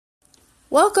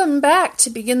Welcome back to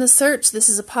Begin the Search. This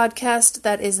is a podcast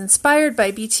that is inspired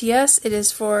by BTS. It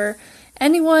is for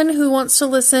anyone who wants to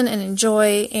listen and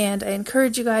enjoy, and I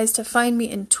encourage you guys to find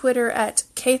me in Twitter at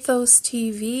Kaethos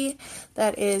TV.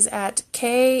 That is at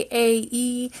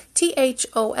Kaethos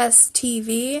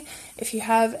TV. If you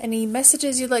have any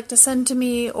messages you'd like to send to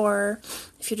me, or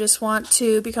if you just want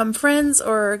to become friends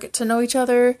or get to know each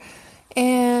other.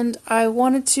 And I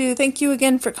wanted to thank you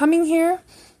again for coming here.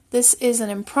 This is an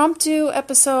impromptu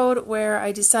episode where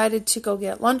I decided to go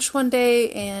get lunch one day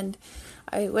and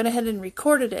I went ahead and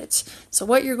recorded it. So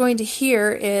what you're going to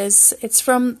hear is, it's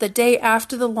from the day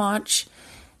after the launch,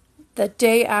 the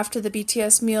day after the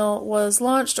BTS meal was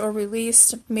launched or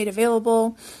released, made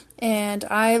available. And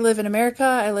I live in America,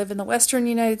 I live in the Western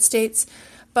United States,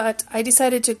 but I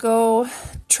decided to go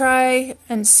try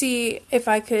and see if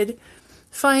I could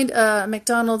find a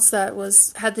McDonald's that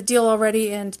had the deal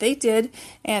already, and they did,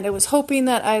 and I was hoping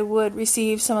that I would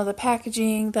receive some of the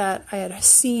packaging that I had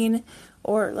seen,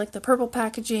 or like the purple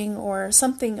packaging or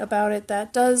something about it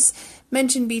that does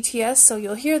mention BTS, so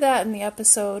you'll hear that in the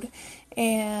episode,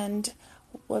 and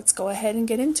let's go ahead and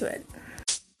get into it.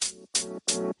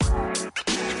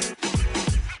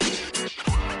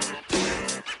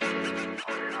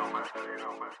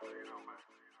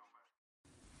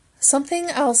 Something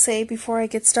I'll say before I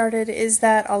get started is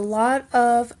that a lot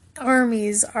of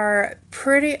ARMYs are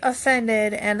pretty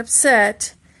offended and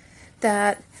upset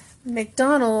that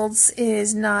McDonald's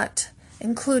is not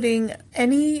including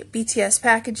any BTS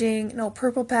packaging, no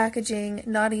purple packaging,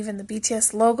 not even the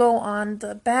BTS logo on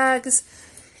the bags,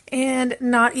 and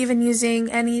not even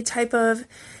using any type of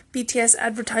BTS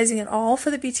advertising at all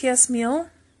for the BTS meal.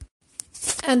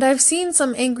 And I've seen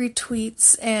some angry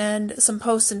tweets and some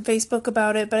posts on Facebook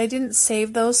about it, but I didn't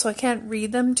save those, so I can't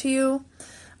read them to you.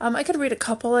 I could read a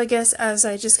couple, I guess, as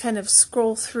I just kind of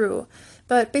scroll through.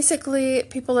 But basically,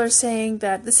 people are saying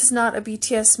that this is not a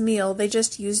BTS meal. They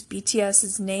just used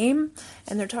BTS's name,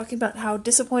 and they're talking about how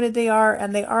disappointed they are,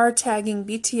 and they are tagging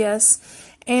BTS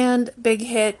and Big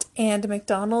Hit and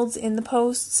McDonald's in the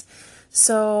posts.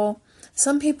 So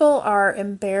some people are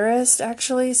embarrassed,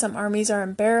 actually. Some ARMYs are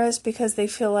embarrassed because they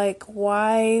feel like,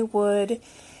 why would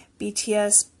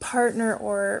BTS partner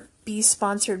or be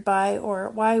sponsored by, or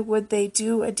why would they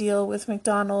do a deal with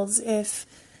McDonald's if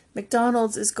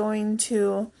McDonald's is going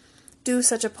to do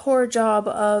such a poor job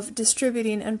of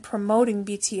distributing and promoting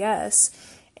BTS?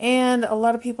 And a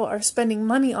lot of people are spending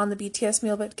money on the BTS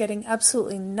meal but getting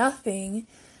absolutely nothing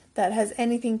that has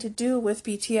anything to do with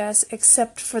BTS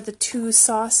except for the two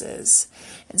sauces.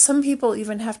 And some people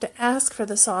even have to ask for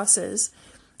the sauces.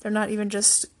 They're not even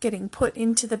just getting put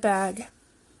into the bag.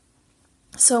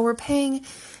 So we're paying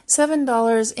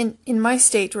 $7, in my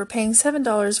state, we're paying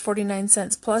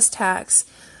 $7.49 plus tax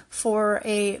for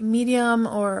a medium,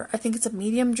 or I think it's a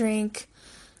medium drink,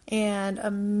 and a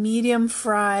medium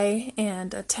fry,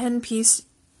 and a 10-piece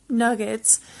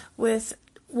nuggets with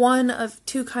one of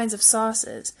two kinds of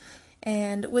sauces,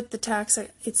 and with the tax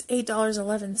it's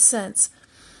 $8.11.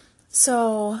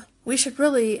 So we should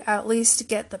really at least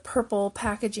get the purple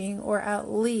packaging, or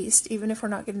at least, even if we're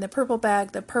not getting the purple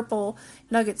bag, the purple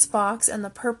nuggets box and the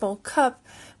purple cup,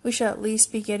 we should at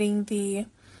least be getting the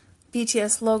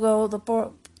BTS logo, the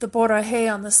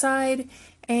Borahae on the side,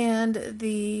 and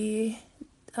the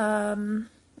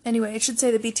anyway, it should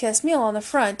say the BTS meal on the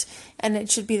front, and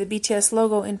it should be the BTS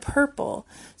logo in purple.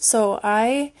 So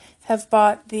I have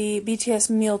bought the BTS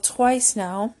meal twice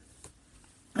now.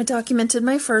 I documented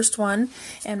my first one,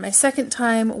 and my second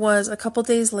time was a couple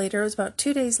days later. It was about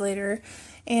 2 days later,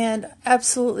 and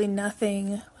absolutely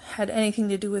nothing had anything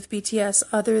to do with BTS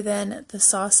other than the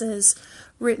sauces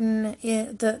written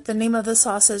in the name of the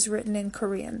sauces written in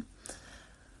Korean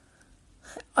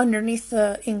underneath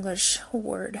the English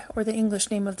word, or the English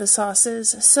name of the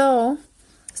sauces. So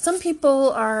some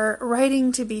people are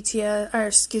writing to BTS, or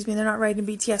excuse me, they're not writing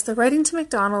to BTS, they're writing to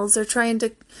McDonald's. They're trying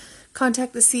to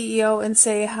contact the CEO and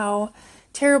say how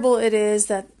terrible it is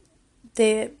that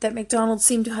McDonald's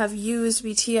seem to have used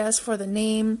BTS for the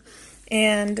name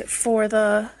and for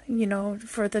the,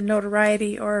 for the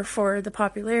notoriety or for the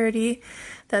popularity,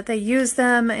 that they used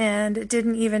them and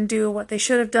didn't even do what they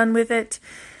should have done with it.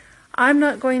 I'm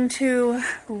not going to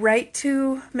write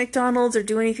to McDonald's or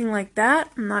do anything like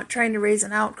that. I'm not trying to raise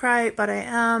an outcry, but I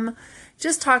am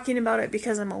just talking about it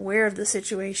because I'm aware of the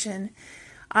situation.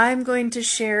 I'm going to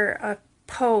share a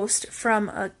post from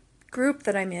a group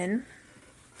that I'm in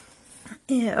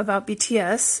about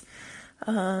BTS.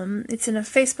 It's in a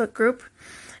Facebook group,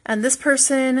 and this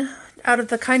person, out of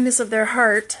the kindness of their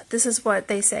heart, this is what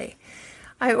they say.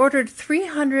 I ordered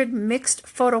 300 mixed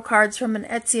photo cards from an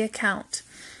Etsy account.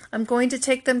 I'm going to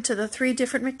take them to the 3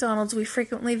 different McDonald's we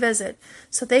frequently visit,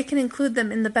 so they can include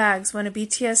them in the bags when a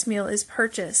BTS meal is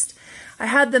purchased. I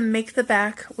had them make the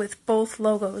back with both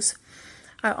logos.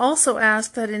 I also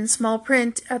asked that in small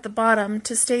print at the bottom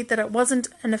to state that it wasn't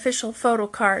an official photo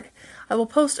card. I will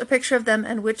post a picture of them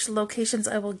and which locations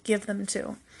I will give them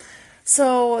to.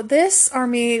 So this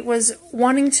army was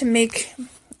wanting to make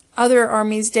other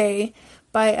armies' day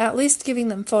by at least giving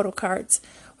them photo cards,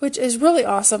 which is really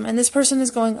awesome. And this person is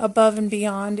going above and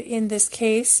beyond in this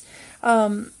case.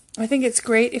 I think it's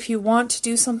great. If you want to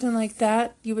do something like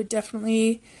that, you would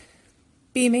definitely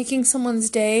be making someone's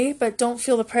day, but don't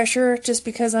feel the pressure just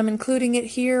because I'm including it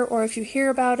here, or if you hear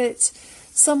about it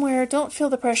somewhere, don't feel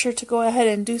the pressure to go ahead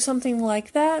and do something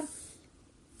like that.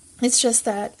 It's just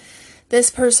that this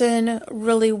person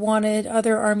really wanted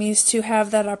other armies to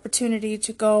have that opportunity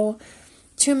to go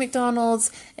to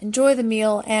McDonald's, enjoy the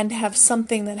meal, and have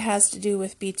something that has to do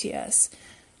with BTS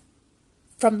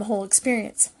from the whole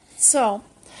experience. So,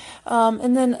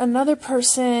 and then another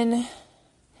person...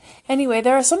 Anyway,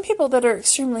 there are some people that are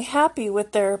extremely happy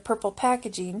with their purple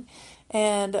packaging,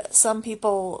 and some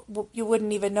people, you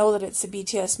wouldn't even know that it's a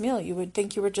BTS meal. You would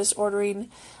think you were just ordering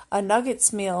a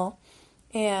nuggets meal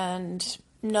and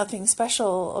nothing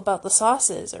special about the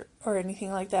sauces or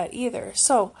anything like that either.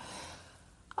 So,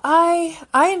 I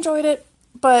enjoyed it,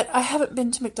 but I haven't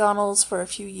been to McDonald's for a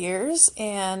few years,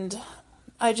 and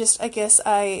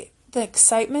the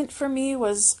excitement for me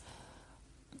was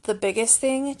the biggest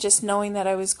thing, just knowing that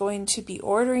I was going to be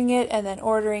ordering it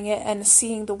and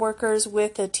seeing the workers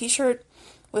with a t-shirt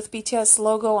with BTS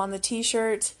logo on the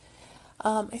t-shirt.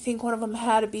 I think one of them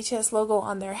had a BTS logo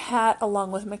on their hat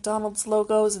along with McDonald's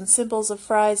logos and symbols of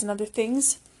fries and other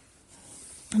things.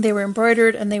 They were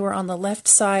embroidered and they were on the left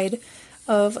side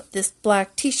of this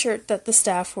black t-shirt that the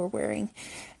staff were wearing.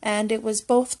 And it was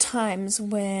both times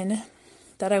when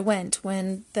I went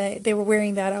when they were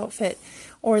wearing that outfit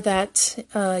or that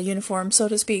uniform, so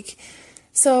to speak.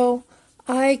 So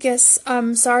I guess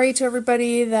I'm sorry to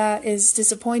everybody that is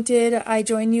disappointed. I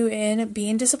join you in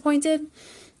being disappointed,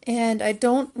 and I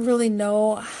don't really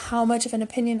know how much of an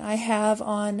opinion I have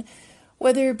on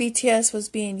whether BTS was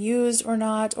being used or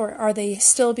not, or are they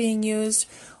still being used,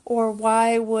 or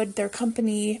why would their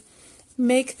company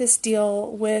make this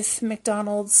deal with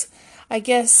McDonald's. I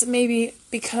guess maybe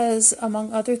because,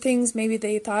 among other things, maybe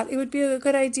they thought it would be a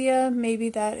good idea, maybe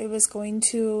that it was going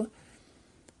to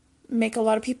make a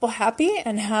lot of people happy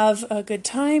and have a good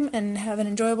time and have an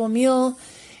enjoyable meal,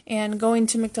 and going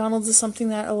to McDonald's is something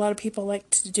that a lot of people like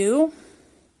to do.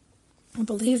 I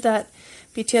believe that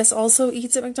BTS also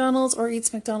eats at McDonald's or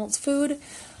eats McDonald's food,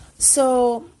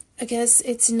 so I guess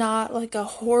it's not like a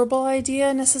horrible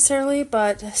idea necessarily,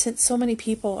 but since so many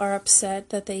people are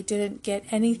upset that they didn't get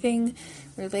anything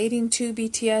relating to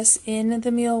BTS in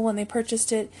the meal when they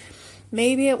purchased it,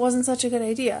 maybe it wasn't such a good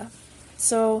idea.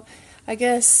 So I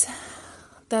guess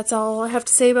that's all I have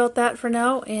to say about that for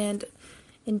now, and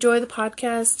enjoy the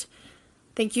podcast.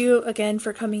 Thank you again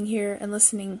for coming here and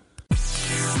listening.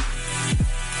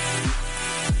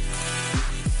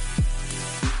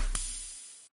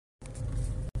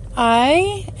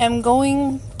 I am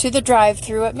going to the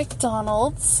drive-thru at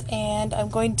McDonald's, and I'm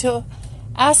going to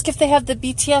ask if they have the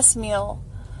BTS meal.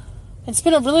 It's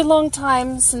been a really long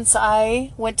time since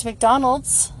I went to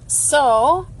McDonald's,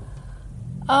 so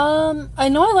I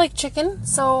know I like chicken,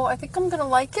 so I think I'm going to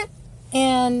like it.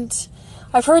 And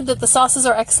I've heard that the sauces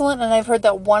are excellent, and I've heard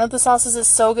that one of the sauces is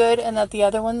so good and that the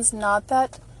other one's not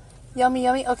that yummy.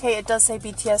 Okay, it does say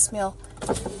BTS meal.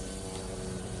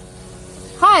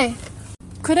 Hi.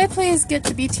 Could I please get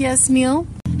the BTS meal?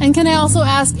 And can I also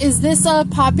ask, is this a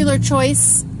popular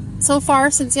choice so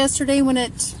far since yesterday when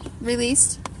it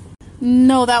released?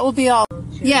 No, that will be all.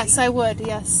 Yes, I would.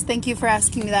 Yes. Thank you for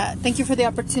asking me that. Thank you for the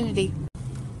opportunity.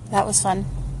 That was fun.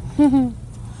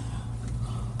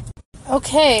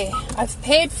 Okay, I've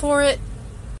paid for it.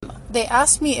 They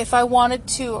asked me if I wanted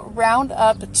to round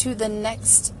up to the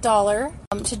next dollar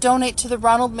to donate to the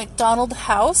Ronald McDonald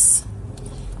House.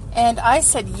 And I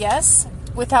said yes,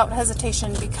 without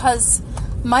hesitation, because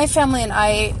my family and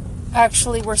I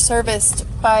actually were serviced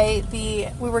by we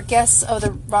were guests of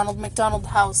the Ronald McDonald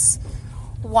House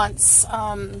once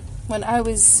when I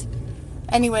was,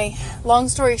 anyway, long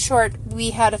story short, we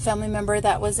had a family member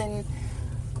that was in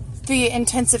the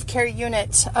intensive care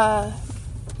unit,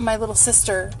 my little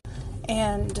sister,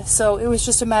 and so it was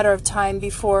just a matter of time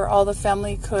before all the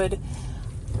family could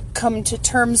come to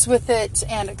terms with it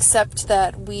and accept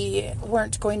that we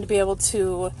weren't going to be able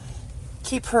to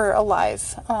keep her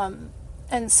alive.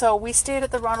 And so we stayed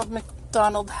at the Ronald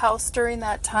McDonald House during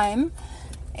that time,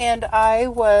 and I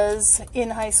was in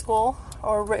high school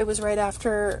or it was right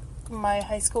after my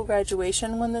high school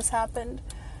graduation when this happened.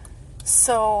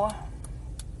 So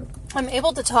I'm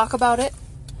able to talk about it,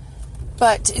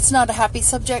 but it's not a happy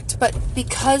subject. But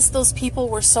because those people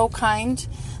were so kind,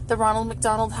 the Ronald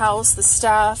McDonald House, the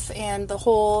staff, and the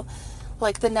whole,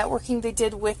 like, the networking they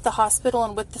did with the hospital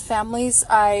and with the families,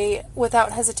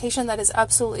 without hesitation, that is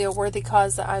absolutely a worthy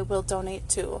cause that I will donate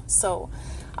to. So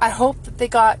I hope that they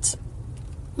got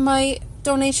my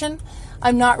donation.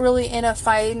 I'm not really in a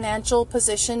financial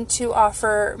position to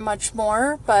offer much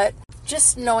more, but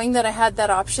just knowing that I had that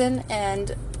option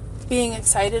and being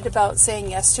excited about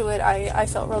saying yes to it, I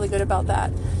felt really good about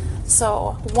that.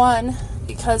 So, one,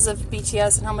 because of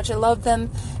BTS and how much I love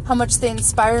them, how much they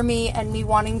inspire me, and me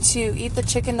wanting to eat the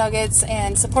chicken nuggets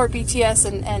and support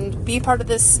BTS and be part of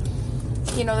this,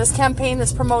 this campaign,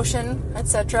 this promotion,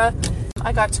 etc.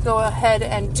 I got to go ahead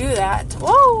and do that.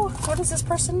 Whoa, what is this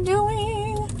person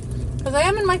doing? Because I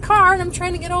am in my car and I'm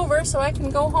trying to get over so I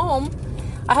can go home.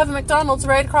 I have a McDonald's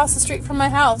right across the street from my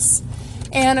house.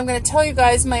 And I'm going to tell you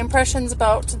guys my impressions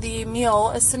about the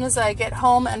meal as soon as I get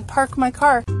home and park my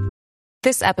car.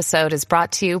 This episode is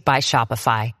brought to you by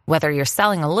Shopify. Whether you're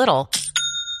selling a little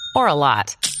or a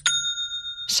lot,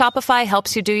 Shopify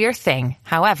helps you do your thing,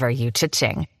 however you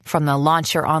cha-ching. From the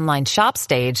launch your online shop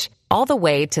stage, all the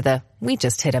way to the we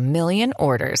just hit 1 million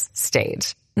orders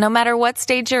stage. No matter what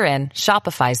stage you're in,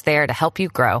 Shopify's there to help you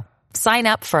grow. Sign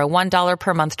up for a $1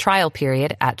 per month trial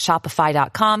period at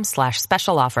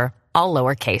shopify.com/special offer, all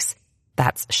lowercase.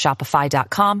 That's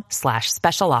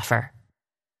shopify.com/special offer.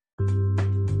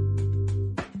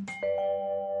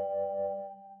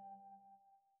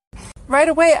 Right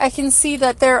away, I can see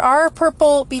that there are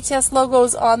purple BTS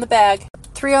logos on the bag.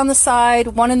 3 on the side,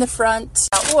 1 in the front.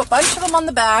 A bunch of them on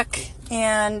the back,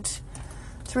 and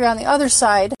 3 on the other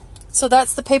side. So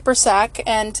that's the paper sack,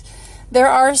 and there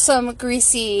are some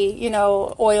greasy,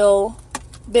 oil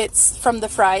bits from the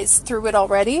fries through it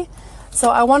already. So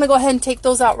I want to go ahead and take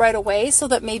those out right away so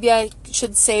that maybe I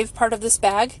should save part of this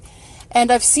bag. And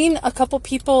I've seen a couple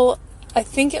people, I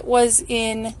think it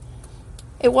wasn't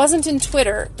in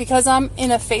Twitter, because I'm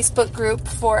in a Facebook group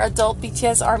for adult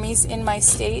BTS armies in my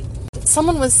state.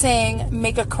 Someone was saying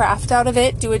make a craft out of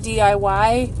it, do a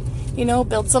DIY,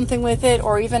 build something with it,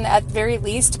 or even at very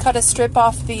least cut a strip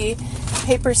off the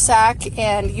paper sack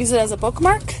and use it as a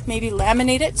bookmark, maybe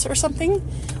laminate it or something,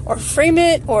 or frame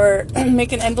it, or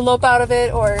make an envelope out of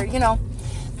it, or,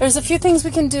 there's a few things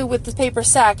we can do with the paper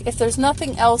sack if there's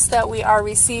nothing else that we are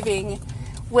receiving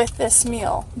with this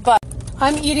meal. But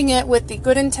I'm eating it with the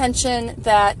good intention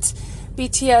that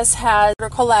BTS has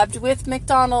collabed with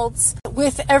McDonald's,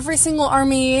 with every single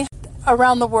army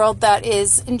around the world that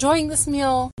is enjoying this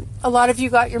meal. A lot of you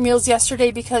got your meals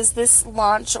yesterday because this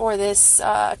launch or this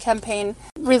campaign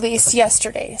released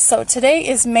yesterday. So today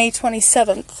is May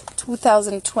 27th,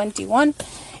 2021.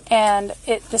 And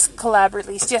this collab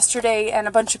released yesterday, and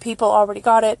a bunch of people already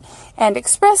got it and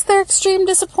expressed their extreme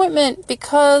disappointment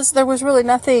because there was really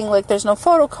nothing, like there's no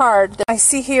photo card. I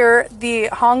see here the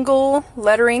Hangul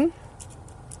lettering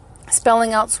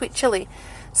spelling out sweet chili.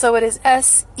 So it is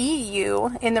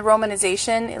S-E-U in the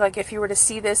romanization. Like if you were to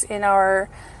see this in our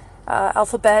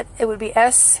alphabet, it would be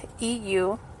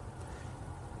S-E-U,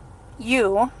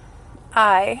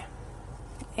 U-I,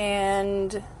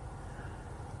 and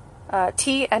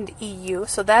T and EU,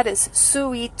 so that is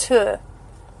sweet.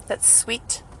 That's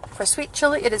sweet. For sweet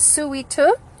chili, it is sweet.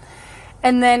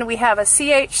 And then we have a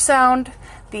CH sound,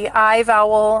 the I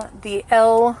vowel, the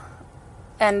L,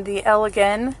 and the L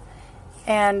again,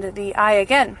 and the I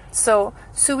again. So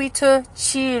sweet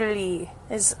chili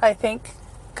is, I think,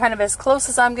 kind of as close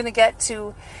as I'm going to get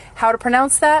to how to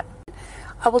pronounce that.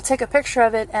 I will take a picture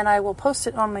of it and I will post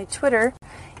it on my Twitter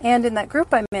and in that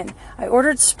group I'm in. I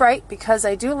ordered Sprite because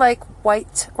I do like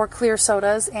white or clear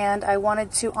sodas, and I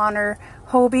wanted to honor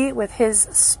Hobie with his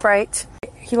Sprite.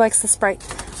 He likes the Sprite.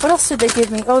 What else did they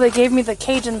give me? Oh, they gave me the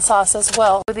Cajun sauce as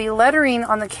well. The lettering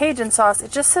on the Cajun sauce,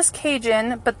 it just says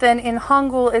Cajun, but then in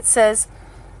Hangul it says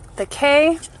the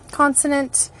K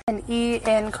consonant, and E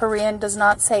in Korean does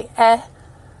not say eh.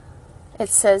 It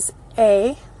says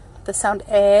A, the sound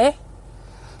A.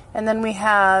 And then we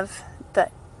have the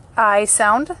I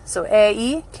sound, so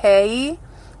A-E, K-E.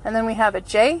 And then we have a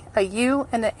J, a U,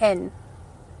 and an N.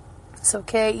 So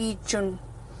K-E, Jun,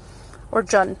 or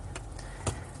Jun.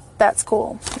 That's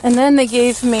cool. And then they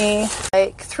gave me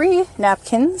like 3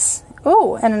 napkins.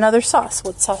 Oh, and another sauce.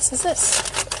 What sauce is this?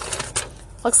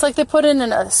 Looks like they put in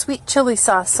a sweet chili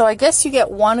sauce. So I guess you get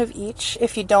 1 of each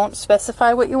if you don't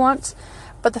specify what you want.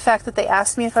 But the fact that they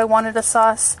asked me if I wanted a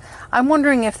sauce, I'm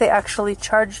wondering if they actually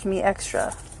charged me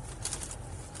extra.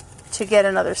 to get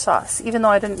another sauce, even though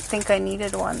I didn't think I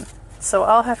needed one. So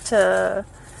I'll have to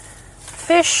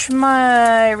fish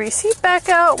my receipt back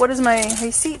out. What does my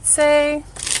receipt say?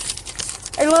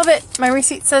 I love it. My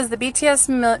receipt says the BTS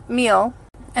meal,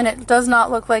 and it does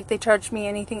not look like they charged me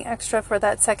anything extra for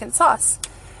that second sauce.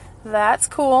 That's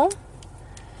cool.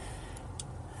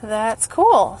 That's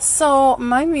cool. So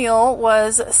my meal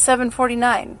was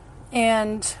 $7.49,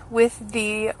 and with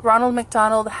the Ronald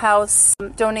McDonald House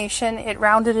donation, it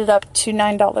rounded it up to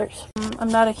 $9. I'm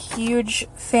not a huge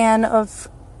fan of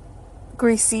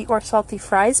greasy or salty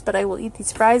fries, but I will eat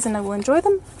these fries and I will enjoy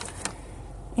them.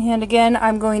 And again,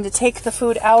 I'm going to take the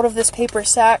food out of this paper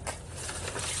sack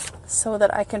so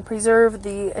that I can preserve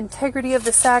the integrity of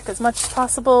the sack as much as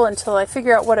possible until I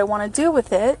figure out what I want to do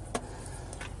with it.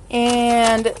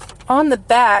 And on the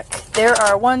back, there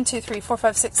are 1, 2, 3, 4,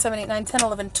 5, 6, 7, 8, 9, 10,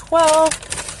 11, 12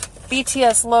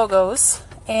 BTS logos.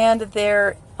 And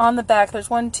they're on the back, there's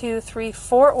 1, 2, 3,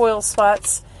 4 oil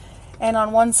spots. And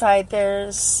on one side,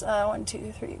 there's 1,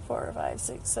 2, 3, 4, 5,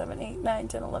 6, 7, 8, 9,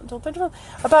 10, 11, 12, 13, 12,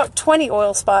 about 20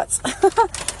 oil spots.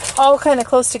 All kind of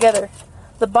close together.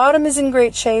 The bottom is in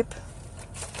great shape.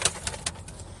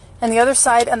 And the other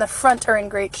side and the front are in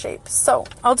great shape. So,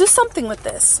 I'll do something with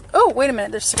this. Oh, wait a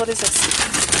minute. What is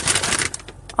this?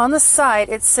 On the side,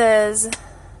 it says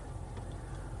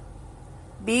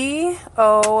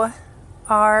B-O-R-A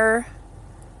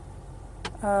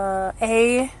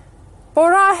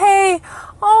Borahae.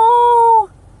 Oh,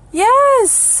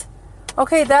 yes.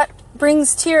 Okay, that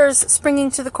brings tears springing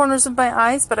to the corners of my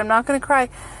eyes, but I'm not going to cry.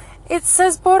 It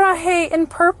says Borahae in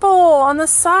purple on the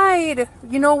side.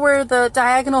 You know where the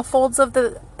diagonal folds of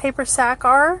the paper sack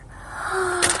are?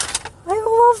 I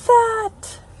love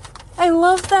that. I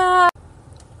love that.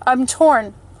 I'm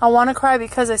torn. I want to cry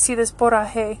because I see this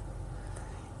Borahae.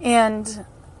 And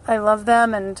I love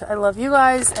them, and I love you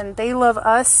guys, and they love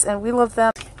us, and we love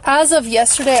them. As of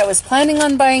yesterday, I was planning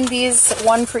on buying these,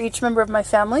 one for each member of my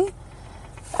family,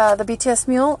 the BTS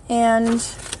meal, and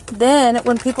then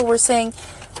when people were saying,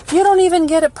 you don't even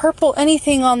get a purple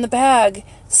anything on the bag,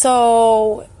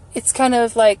 so it's kind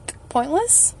of like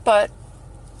pointless, but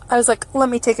I was like, let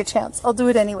me take a chance. I'll do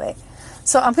it anyway.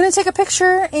 So I'm going to take a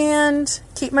picture and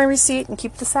keep my receipt and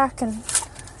keep the sack and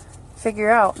figure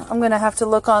out. I'm going to have to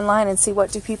look online and see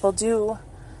what do people do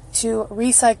to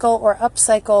recycle or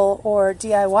upcycle or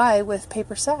DIY with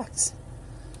paper sacks,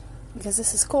 because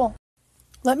this is cool.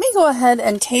 Let me go ahead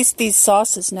and taste these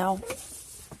sauces now.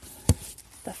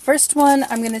 The first one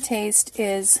I'm going to taste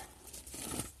is,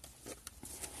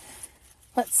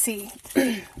 let's see,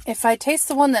 if I taste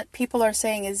the one that people are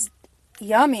saying is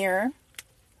yummier,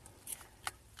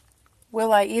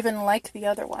 will I even like the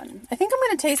other one? I think I'm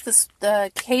going to taste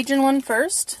the Cajun one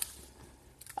first.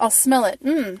 I'll smell it.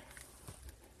 It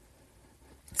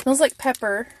smells like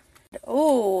pepper.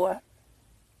 Oh.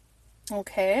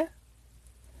 Okay.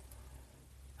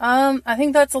 I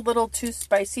think that's a little too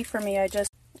spicy for me.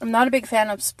 I'm not a big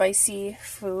fan of spicy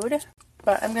food,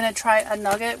 but I'm going to try a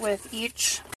nugget with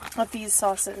each of these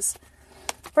sauces.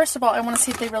 First of all, I want to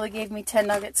see if they really gave me 10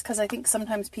 nuggets, because I think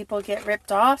sometimes people get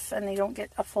ripped off and they don't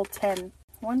get a full 10.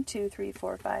 1, 2, 3,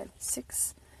 4, 5,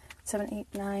 6, 7, 8,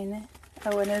 9.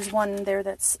 Oh, and there's one there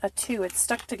that's a 2. It's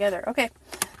stuck together. Okay,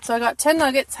 so I got 10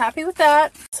 nuggets. Happy with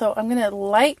that. So I'm going to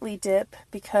lightly dip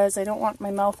because I don't want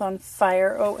my mouth on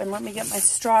fire. Oh, and let me get my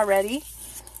straw ready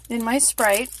in my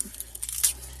Sprite,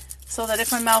 so that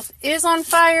if my mouth is on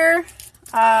fire,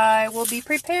 I will be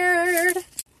prepared.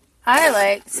 I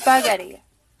like spaghetti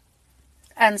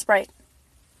and Sprite.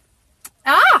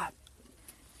 Ah!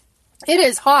 It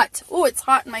is hot. Oh, it's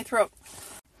hot in my throat.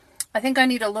 I think I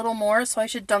need a little more, so I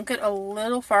should dunk it a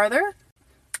little farther.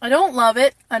 I don't love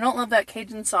it. I don't love that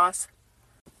Cajun sauce.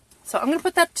 So I'm going to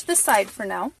put that to the side for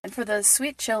now. And for the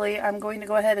sweet chili, I'm going to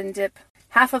go ahead and dip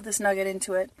half of this nugget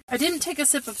into it. I didn't take a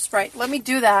sip of Sprite. Let me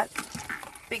do that,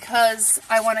 because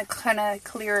I want to kind of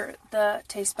clear the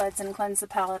taste buds and cleanse the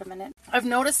palate a minute. I've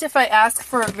noticed if I ask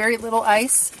for very little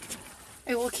ice,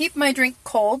 it will keep my drink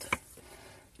cold,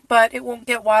 but it won't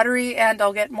get watery, and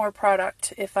I'll get more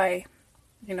product if I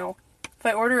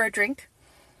order a drink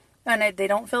and they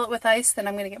don't fill it with ice, then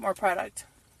I'm going to get more product.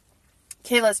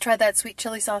 Okay, let's try that sweet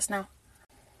chili sauce now.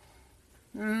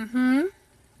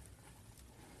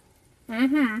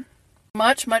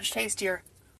 Much, much tastier.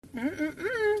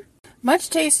 Much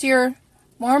tastier,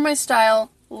 more my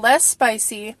style, less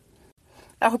spicy.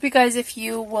 I hope you guys, if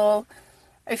you will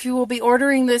be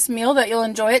ordering this meal, that you'll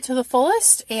enjoy it to the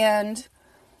fullest, and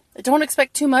don't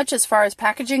expect too much as far as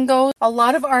packaging goes. A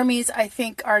lot of armies, I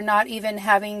think, are not even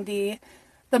having the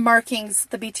markings,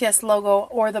 the BTS logo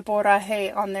or the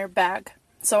Borahae on their bag.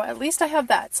 So at least I have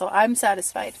that. So I'm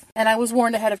satisfied. And I was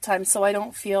warned ahead of time, so I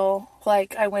don't feel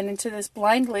like I went into this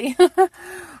blindly. All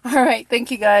right.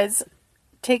 Thank you, guys.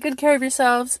 Take good care of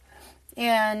yourselves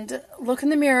and look in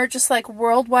the mirror just like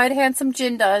Worldwide Handsome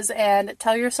Jin does, and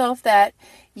tell yourself that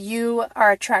you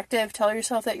are attractive. Tell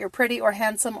yourself that you're pretty or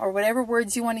handsome or whatever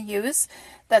words you want to use.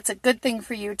 That's a good thing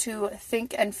for you to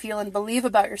think and feel and believe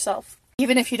about yourself.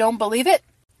 Even if you don't believe it,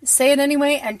 say it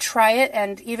anyway and try it.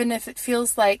 And even if it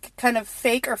feels like kind of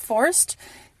fake or forced,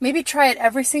 maybe try it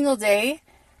every single day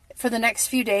for the next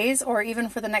few days or even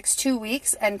for the next 2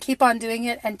 weeks, and keep on doing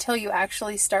it until you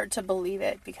actually start to believe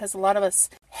it. Because a lot of us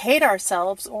hate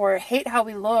ourselves or hate how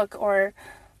we look or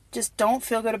just don't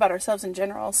feel good about ourselves in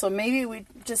general. So maybe we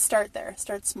just start there,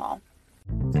 start small.